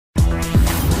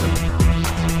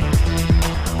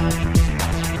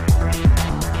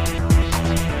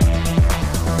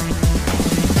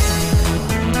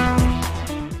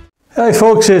Hi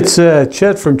folks, it's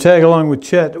Chet from Tag Along with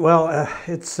Chet. Well,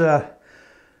 it's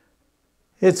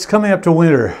coming up to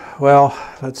winter. Well,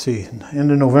 let's see,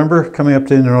 end of November, coming up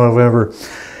to end of November.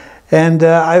 And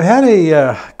I've had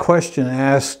a question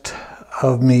asked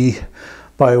of me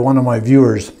by one of my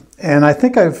viewers. And I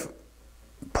think I've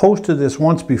posted this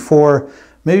once before,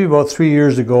 maybe about 3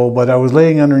 years ago, but I was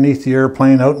laying underneath the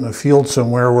airplane out in a field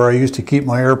somewhere where I used to keep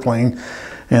my airplane.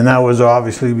 And that was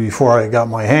obviously before I got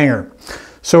my hangar.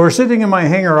 So we're sitting in my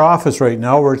hangar office right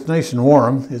now where it's nice and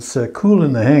warm. It's cool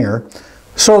in the hangar.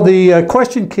 So the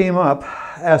question came up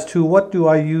as to what do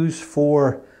I use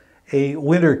for a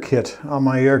winter kit on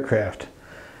my aircraft.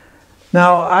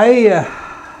 Now I've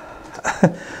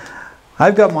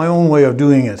got my own way of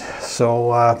doing it.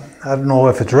 So I don't know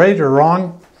if it's right or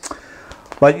wrong.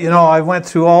 But you know, I went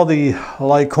through all the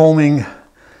Lycoming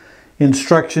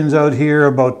instructions out here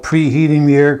about preheating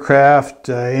the aircraft,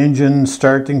 engine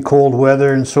start in cold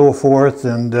weather and so forth,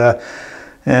 and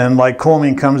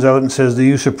Lycoming comes out and says the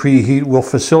use of preheat will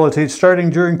facilitate starting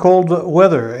during cold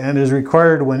weather and is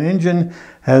required when engine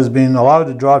has been allowed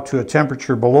to drop to a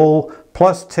temperature below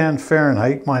plus 10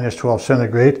 Fahrenheit, minus 12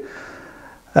 centigrade,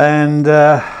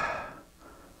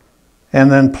 and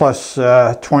then plus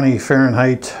 20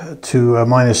 Fahrenheit to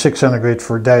minus 6 centigrade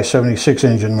for Dash 76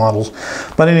 engine models.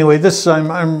 But anyway, this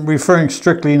I'm referring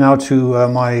strictly now to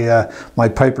my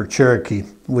Piper Cherokee,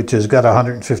 which has got a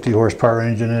 150 horsepower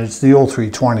engine, and it's the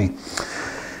 0320.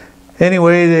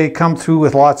 Anyway, they come through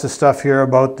with lots of stuff here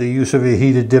about the use of a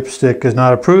heated dipstick is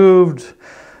not approved,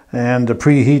 and to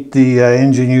preheat the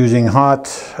engine using hot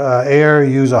air,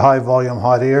 use a high volume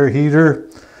hot air heater.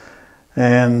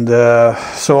 And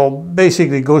so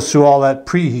basically it goes through all that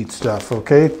preheat stuff,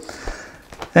 okay?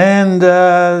 And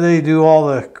they do all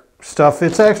the stuff.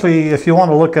 It's actually, if you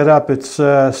want to look it up, it's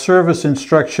service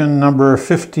instruction number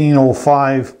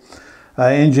 1505,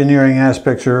 engineering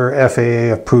aspects are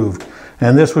FAA approved.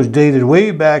 And this was dated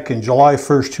way back in July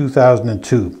 1st,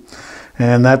 2002.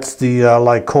 And that's the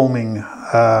Lycoming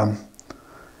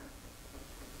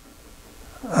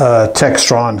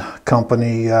Textron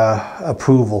company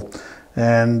approval.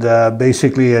 And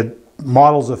basically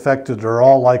models affected are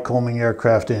all Lycoming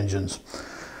aircraft engines.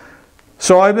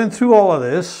 So I've been through all of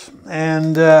this,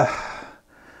 and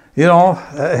you know,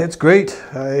 it's great.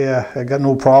 I got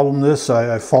no problem with this.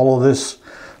 I follow this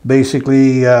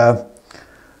basically to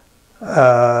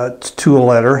a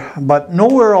letter, but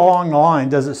nowhere along the line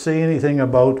does it say anything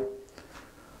about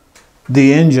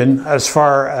the engine as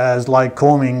far as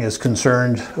Lycoming is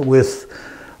concerned with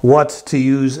what to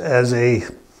use as a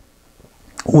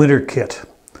winter kit.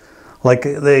 Like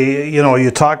they, you know, you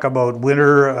talk about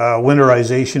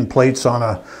winterization plates on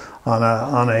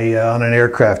an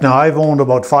aircraft. Now I've owned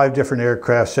about 5 different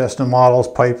aircraft, Cessna models,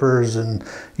 Pipers, and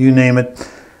you name it.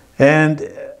 And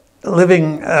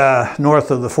living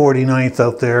north of the 49th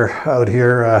out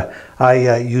here,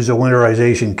 I use a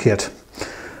winterization kit,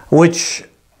 which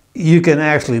you can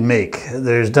actually make.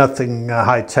 There's nothing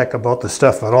high tech about the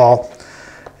stuff at all.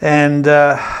 And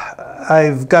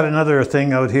I've got another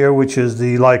thing out here, which is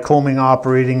the Lycoming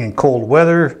operating in cold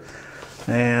weather.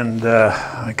 And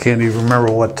I can't even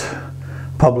remember what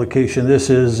publication this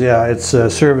is. Yeah, it's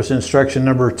service instruction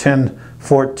number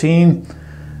 1014.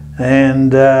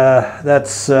 And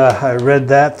that's, I read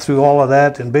that through all of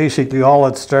that. And basically all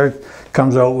it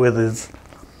comes out with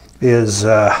is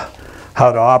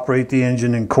how to operate the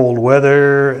engine in cold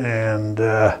weather, and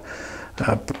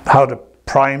how to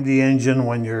prime the engine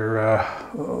when you're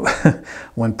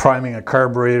when priming a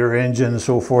carburetor engine and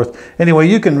so forth. Anyway,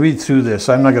 you can read through this.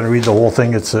 I'm not going to read the whole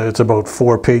thing. It's about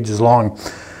 4 pages long,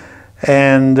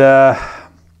 and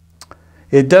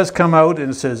it does come out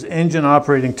and it says engine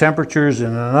operating temperatures,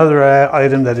 and another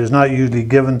item that is not usually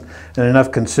given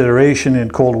enough consideration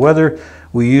in cold weather.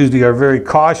 We usually are very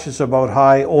cautious about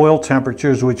high oil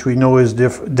temperatures, which we know is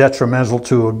detrimental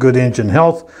to a good engine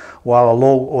health, while a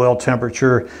low oil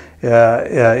temperature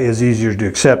is easier to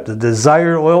accept. The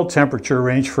desired oil temperature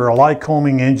range for a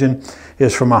Lycoming engine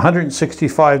is from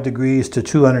 165 degrees to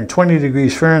 220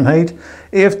 degrees Fahrenheit.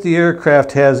 If the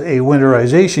aircraft has a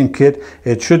winterization kit,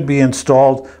 it should be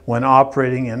installed when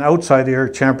operating in outside air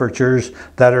temperatures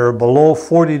that are below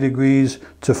 40 degrees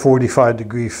to 45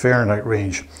 degrees Fahrenheit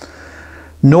range.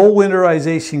 No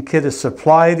winterization kit is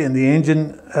supplied in the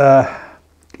engine.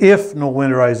 If no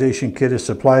winterization kit is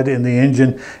supplied and the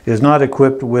engine is not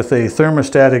equipped with a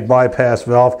thermostatic bypass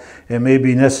valve, it may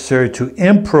be necessary to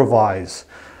improvise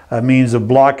a means of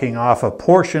blocking off a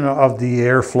portion of the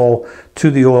airflow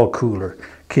to the oil cooler.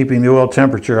 Keeping the oil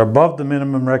temperature above the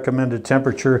minimum recommended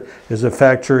temperature is a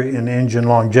factor in engine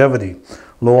longevity.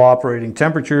 Low operating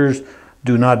temperatures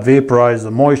do not vaporize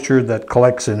the moisture that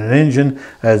collects in an engine,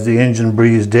 as the engine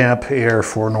breathes damp air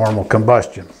for normal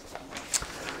combustion.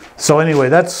 So anyway,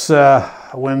 that's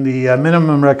when the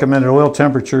minimum recommended oil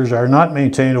temperatures are not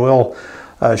maintained. Oil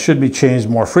should be changed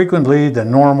more frequently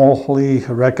than normally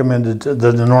recommended,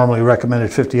 the normally recommended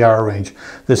 50-hour range.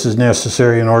 This is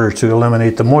necessary in order to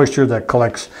eliminate the moisture that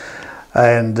collects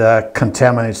and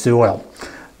contaminates the oil.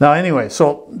 Now anyway,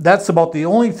 so that's about the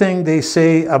only thing they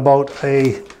say about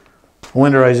a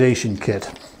winterization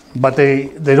kit, but they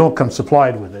don't come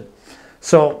supplied with it.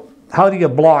 So how do you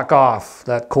block off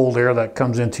that cold air that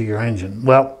comes into your engine?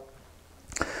 Well,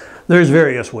 there's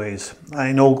various ways.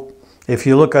 I know if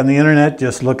you look on the internet,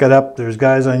 just look it up. There's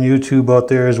guys on YouTube out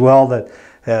there as well that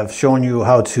have shown you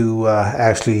how to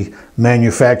actually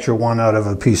manufacture one out of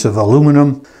a piece of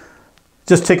aluminum.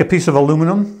 Just take a piece of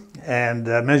aluminum and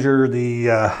measure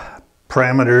the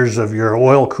parameters of your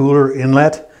oil cooler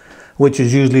inlet, which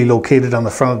is usually located on the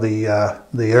front of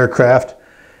the aircraft,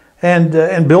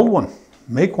 and build one,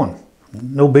 make one.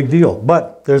 No big deal,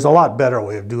 but there's a lot better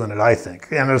way of doing it, I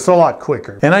think, and it's a lot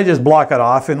quicker. And I just block it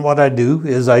off, and what I do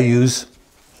is I use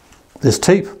this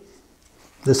tape.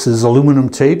 This is aluminum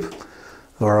tape,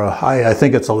 or I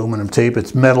think it's aluminum tape.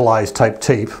 It's metallized type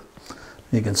tape.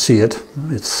 You can see it.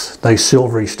 It's nice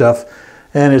silvery stuff,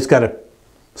 and it's got a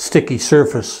sticky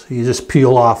surface. You just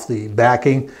peel off the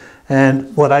backing,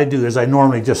 and what I do is I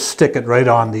normally just stick it right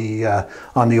on the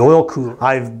oil cooler.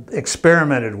 I've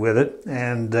experimented with it,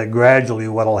 and gradually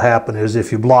what will happen is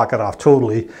if you block it off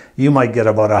totally, you might get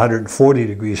about 140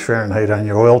 degrees Fahrenheit on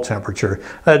your oil temperature,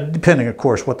 depending of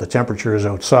course what the temperature is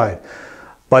outside.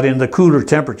 But in the cooler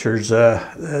temperatures,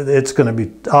 it's going to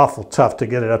be awful tough to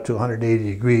get it up to 180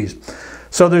 degrees.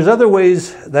 So there's other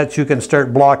ways that you can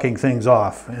start blocking things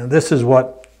off, and this is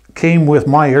what came with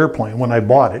my airplane when I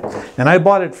bought it, and I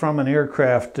bought it from an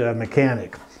aircraft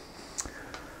mechanic.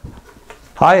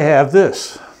 I have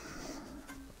this.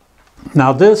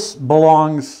 Now this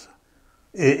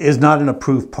is not an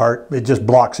approved part. It just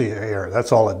blocks the air.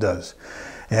 That's all it does.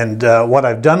 And what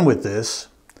I've done with this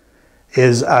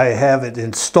is I have it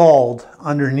installed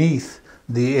underneath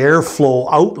the airflow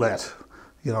outlet,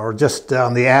 you know, or just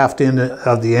on the aft end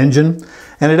of the engine,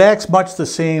 and it acts much the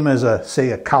same as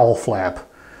say a cowl flap.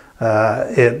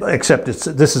 Except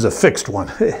this is a fixed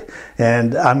one.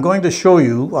 And I'm going to show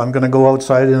you, I'm going to go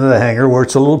outside into the hangar where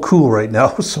it's a little cool right now,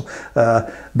 so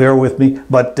bear with me.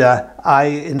 But I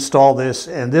install this,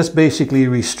 and this basically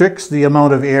restricts the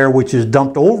amount of air which is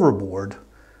dumped overboard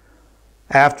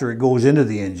after it goes into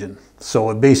the engine. So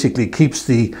it basically keeps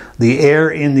the air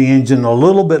in the engine a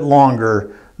little bit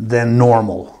longer than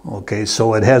normal. Okay,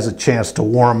 so it has a chance to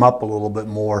warm up a little bit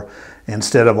more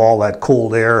instead of all that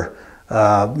cold air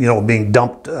you know, being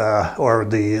dumped, or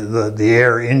the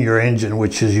air in your engine,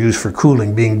 which is used for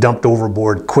cooling, being dumped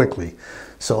overboard quickly.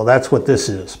 So that's what this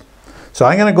is. So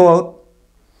I'm going to go out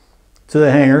to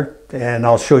the hangar, and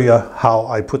I'll show you how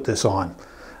I put this on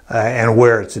and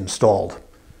where it's installed.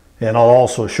 And I'll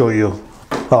also show you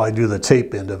how I do the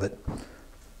tape end of it.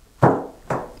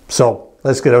 So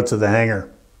let's get out to the hangar.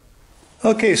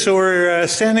 Okay, so we're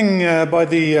standing by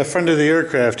the front of the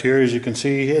aircraft here. As you can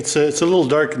see, it's a little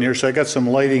dark in here, so I got some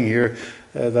lighting here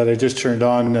that I just turned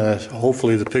on.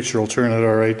 Hopefully the picture will turn out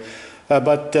all right.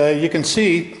 But you can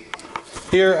see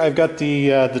here I've got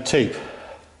the tape,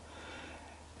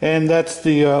 and that's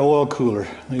the oil cooler.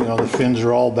 You know, the fins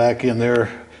are all back in there,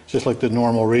 just like the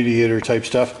normal radiator type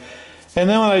stuff. And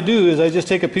then what I do is I just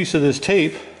take a piece of this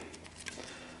tape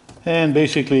and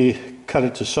basically cut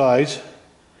it to size.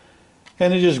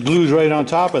 And it just glues right on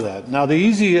top of that. Now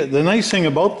the nice thing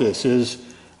about this is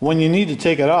when you need to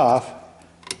take it off,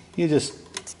 you just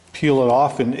peel it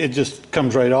off and it just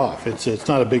comes right off. It's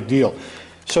not a big deal.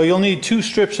 So you'll need 2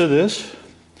 strips of this.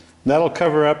 That'll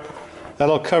cover up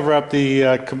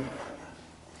the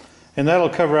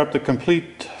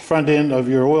complete front end of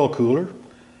your oil cooler.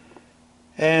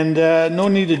 And no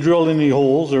need to drill any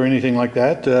holes or anything like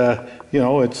that. You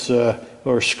know,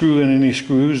 or screw in any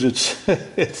screws.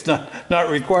 It's not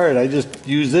required. I just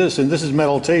use this, and this is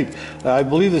metal tape. I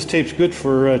believe this tape's good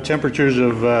for temperatures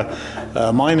of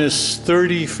minus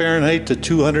 30 Fahrenheit to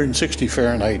 260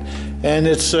 Fahrenheit. And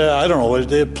it's I don't know,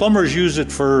 the plumbers use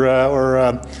it for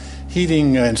or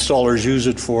heating installers use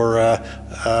it for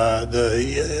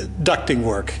the ducting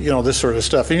work, you know, this sort of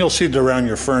stuff. And you'll see it around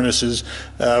your furnaces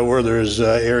where there's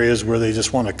areas where they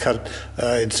just want to cut,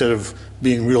 instead of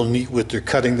being real neat with their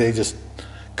cutting, they just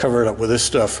cover it up with this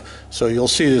stuff. So you'll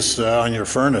see this on your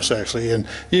furnace actually. And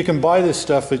you can buy this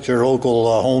stuff at your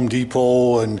local Home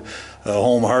Depot and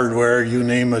Home Hardware, you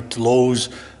name it, Lowe's,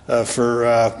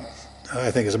 for I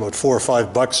think it's about $4 or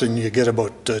 $5, and you get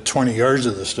about 20 yards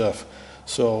of the stuff.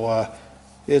 So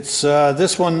it's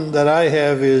this one that I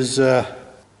have is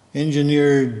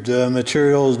Engineered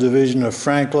Materials Division of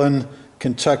Franklin,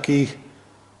 Kentucky.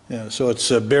 Yeah, so it's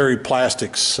Berry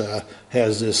Plastics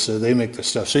has this. They make the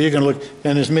stuff. So you can look,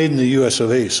 and it's made in the U.S.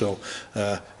 of A. So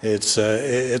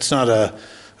it's not a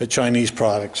Chinese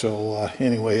product. So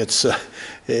anyway, it's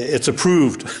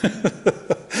approved.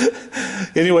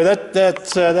 Anyway,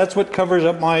 that's what covers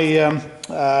up my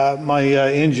my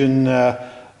engine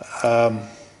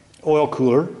oil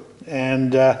cooler.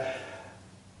 And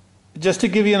just to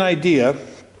give you an idea,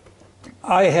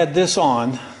 I had this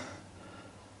on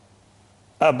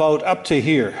about up to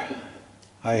here.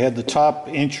 I had the top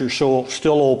inch or so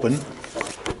still open,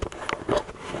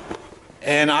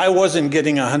 and I wasn't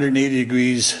getting 180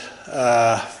 degrees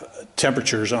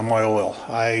temperatures on my oil.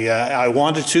 I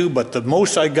wanted to, but the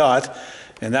most I got,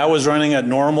 and that was running at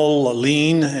normal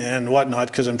lean and whatnot,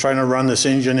 because I'm trying to run this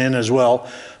engine in as well.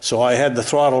 So I had the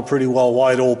throttle pretty well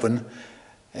wide open,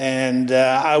 and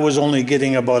I was only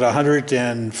getting about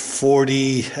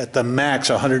 140 at the max,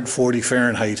 140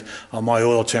 Fahrenheit on my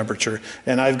oil temperature.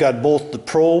 And I've got both the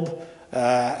probe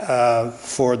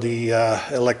for the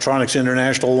Electronics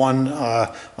International one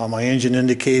on my engine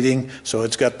indicating, so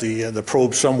it's got the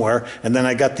probe somewhere, and then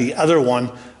I got the other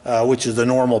one which is the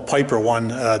normal Piper one,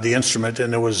 the instrument,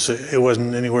 and it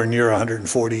wasn't anywhere near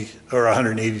 140 or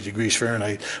 180 degrees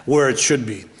Fahrenheit, where it should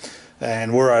be,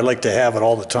 and where I like to have it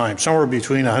all the time, somewhere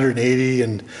between 180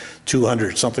 and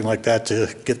 200, something like that,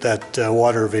 to get that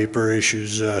water vapor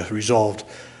issues resolved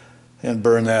and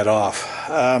burn that off.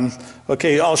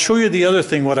 Okay, I'll show you the other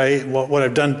thing, what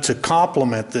I've done to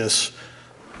complement this.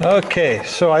 Okay,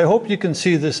 so I hope you can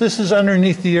see this. This is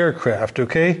underneath the aircraft,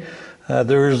 okay?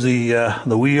 There's the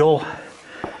wheel,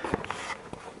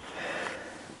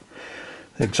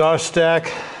 the exhaust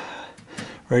stack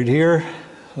right here.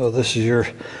 So this is your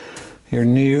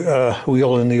new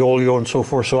wheel and the oleo and so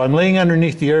forth. So I'm laying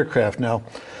underneath the aircraft now.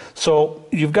 So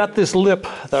you've got this lip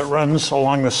that runs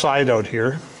along the side out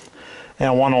here,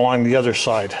 and one along the other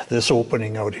side, this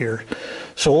opening out here.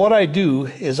 So what I do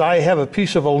is I have a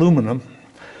piece of aluminum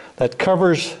that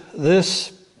covers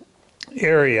this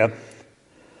area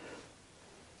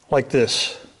like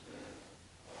this.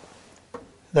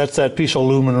 That's that piece of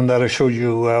aluminum that I showed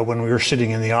you when we were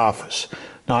sitting in the office.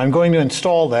 Now I'm going to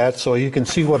install that so you can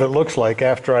see what it looks like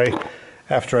after I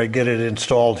get it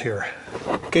installed here.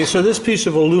 Okay, so this piece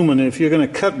of aluminum, if you're going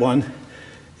to cut one,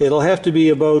 it'll have to be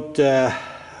about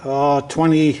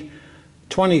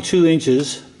 22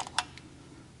 inches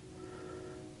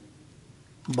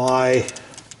by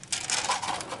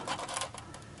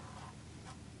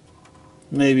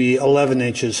maybe 11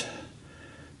 inches,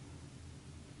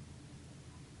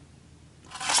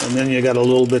 and then you got a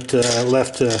little bit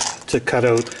left to cut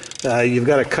out. You've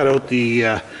got to cut out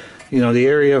the the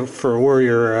area for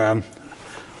where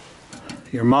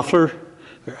your muffler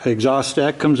exhaust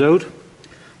stack comes out.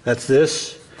 That's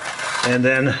this, and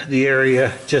then the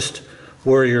area just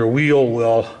where your wheel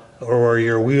will, or where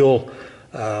your wheel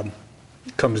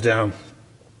comes down.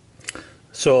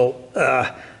 So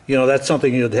that's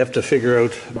something you'd have to figure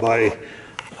out by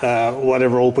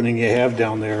whatever opening you have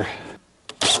down there.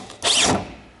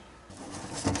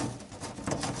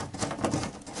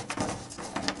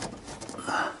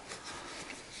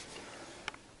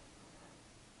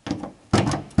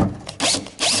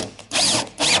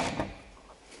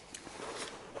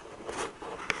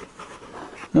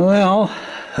 Well,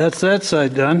 that's that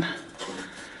side done.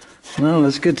 Now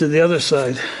let's get to the other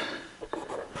side.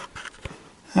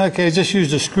 Okay, just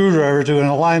used a screwdriver to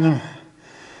align them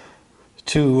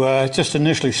to just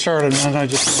initially start them, and I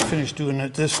just finished doing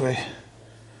it this way.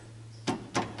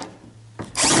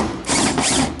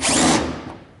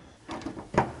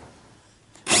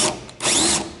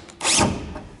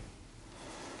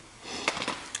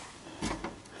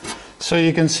 So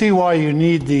you can see why you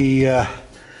need the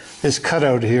this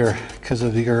cutout here, because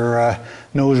of your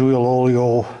nose wheel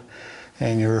oleo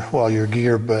and your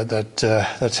gear, but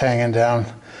that's hanging down.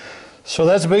 So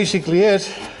that's basically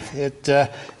it.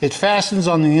 It fastens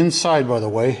on the inside, by the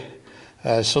way.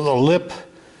 So the lip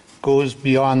goes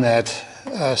beyond that.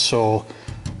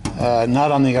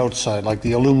 Not on the outside. Like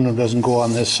the aluminum doesn't go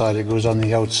on this side; it goes on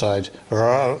the outside.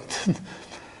 Or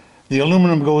the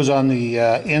aluminum goes on the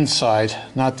inside,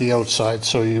 not the outside.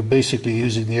 So you're basically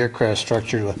using the aircraft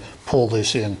structure to pull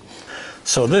this in.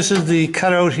 So this is the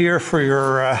cutout here for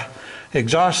your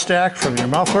exhaust stack from your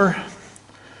muffler.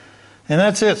 And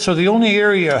that's it. So the only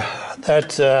area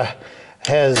that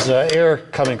has air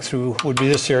coming through would be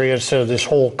this area instead of this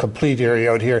whole complete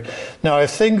area out here. Now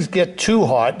if things get too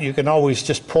hot, you can always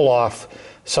just pull off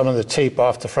some of the tape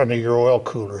off the front of your oil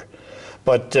cooler.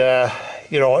 But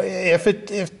you know,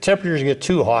 if temperatures get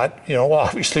too hot, you know, well,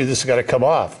 obviously this has got to come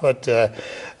off. But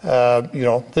you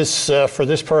know, this for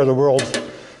this part of the world,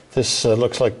 this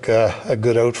looks like a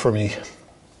good out for me.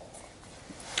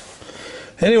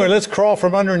 Anyway, let's crawl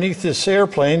from underneath this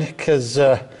airplane, because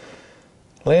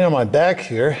laying on my back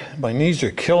here, my knees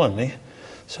are killing me.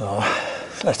 So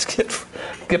let's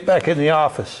get back in the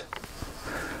office.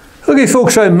 Okay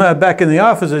folks, I'm back in the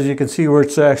office, as you can see, where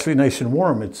it's actually nice and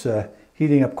warm. It's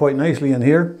heating up quite nicely in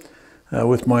here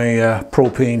with my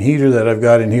propane heater that I've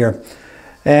got in here.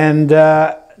 And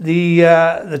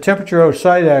the temperature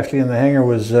outside actually in the hangar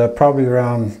was probably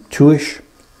around 2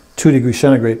 degrees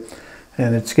centigrade.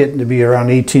 And it's getting to be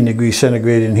around 18 degrees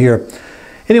centigrade in here.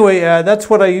 Anyway, that's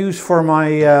what I use for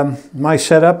my my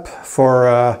setup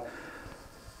for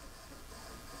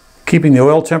keeping the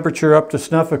oil temperature up to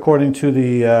snuff according to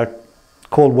the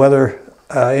cold weather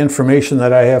information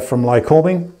that I have from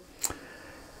Lycoming.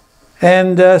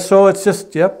 And so it's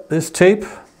just, yep, this tape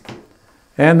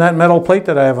and that metal plate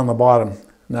that I have on the bottom.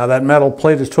 Now that metal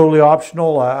plate is totally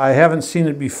optional. I haven't seen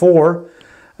it before.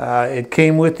 It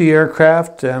came with the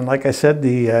aircraft, and like I said,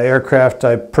 the aircraft,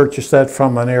 I purchased that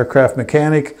from an aircraft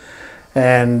mechanic,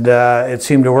 and it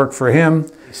seemed to work for him.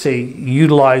 Say,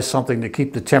 utilize something to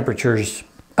keep the temperatures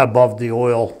above the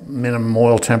minimum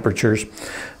oil temperatures.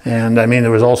 And I mean,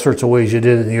 there was all sorts of ways you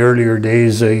did it in the earlier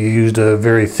days. You used a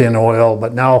very thin oil,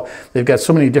 but now they've got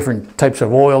so many different types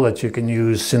of oil that you can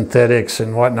use, synthetics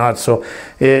and whatnot. So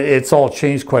it's all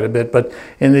changed quite a bit. But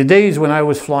in the days when I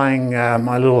was flying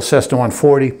my little Cessna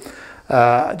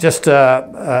 140, just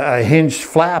a hinged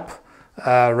flap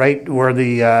right where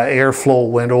the airflow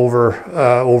went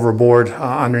overboard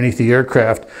underneath the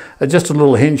aircraft. Just a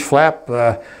little hinge flap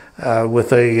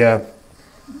with a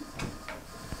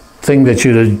thing that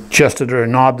you'd adjusted, or a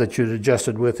knob that you'd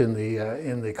adjusted with in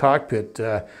the cockpit.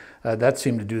 That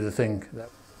seemed to do the thing.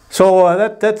 So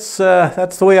that's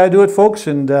the way I do it, folks.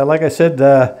 And like I said,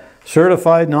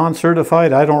 certified,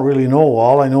 non-certified, I don't really know.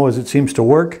 All I know is it seems to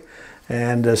work.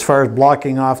 And as far as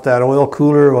blocking off that oil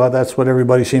cooler, well, that's what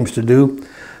everybody seems to do.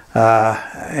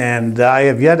 And I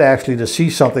have yet actually to see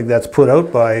something that's put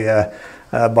out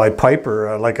by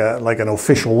Piper, like an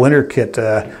official winter kit.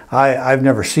 I've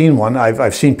never seen one.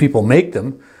 I've seen people make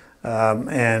them,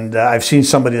 and I've seen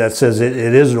somebody that says it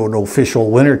is an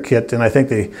official winter kit, and I think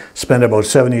they spend about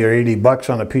 70 or 80 bucks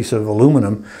on a piece of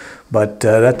aluminum. But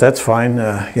that's fine.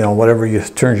 You know, whatever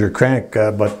turns your crank.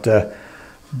 But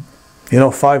you know,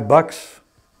 $5,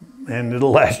 and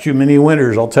it'll last you many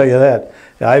winters. I'll tell you that.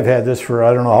 I've had this for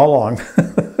I don't know how long.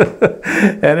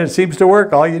 And it seems to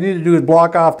work. All you need to do is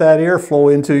block off that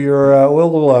airflow into your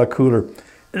oil cooler.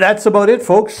 That's about it,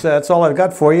 folks. That's all I've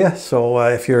got for you. So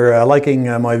if you're liking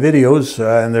my videos,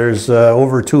 and there's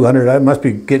over 200, I must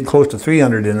be getting close to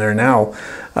 300 in there now,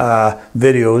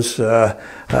 videos,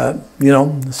 you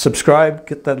know, subscribe,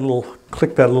 click that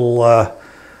little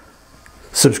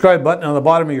subscribe button on the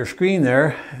bottom of your screen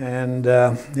there, and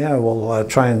yeah, we'll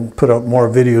try and put out more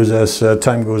videos as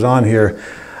time goes on here.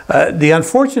 The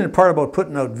unfortunate part about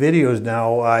putting out videos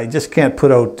now, I just can't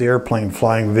put out airplane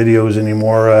flying videos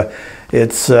anymore.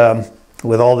 It's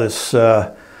with all this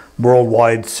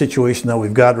worldwide situation that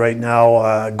we've got right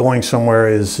now, going somewhere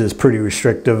is pretty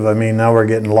restrictive. I mean, now we're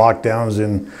getting lockdowns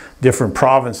in different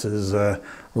provinces,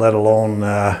 let alone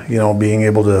you know, being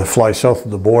able to fly south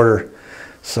of the border.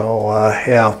 So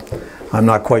yeah, I'm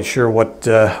not quite sure what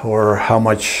or how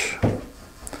much.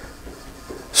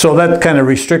 So that kind of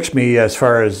restricts me as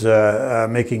far as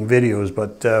making videos,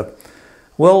 but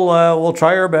we'll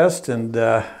try our best and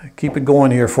keep it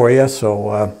going here for you.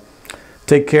 So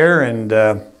take care, and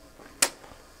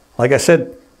like I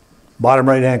said, bottom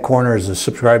right hand corner is the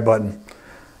subscribe button,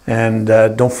 and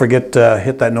don't forget to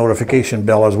hit that notification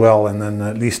bell as well, and then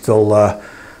at least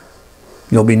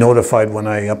you'll be notified when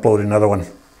I upload another one.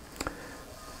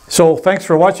 So thanks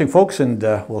for watching, folks, and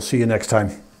we'll see you next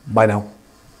time. Bye now.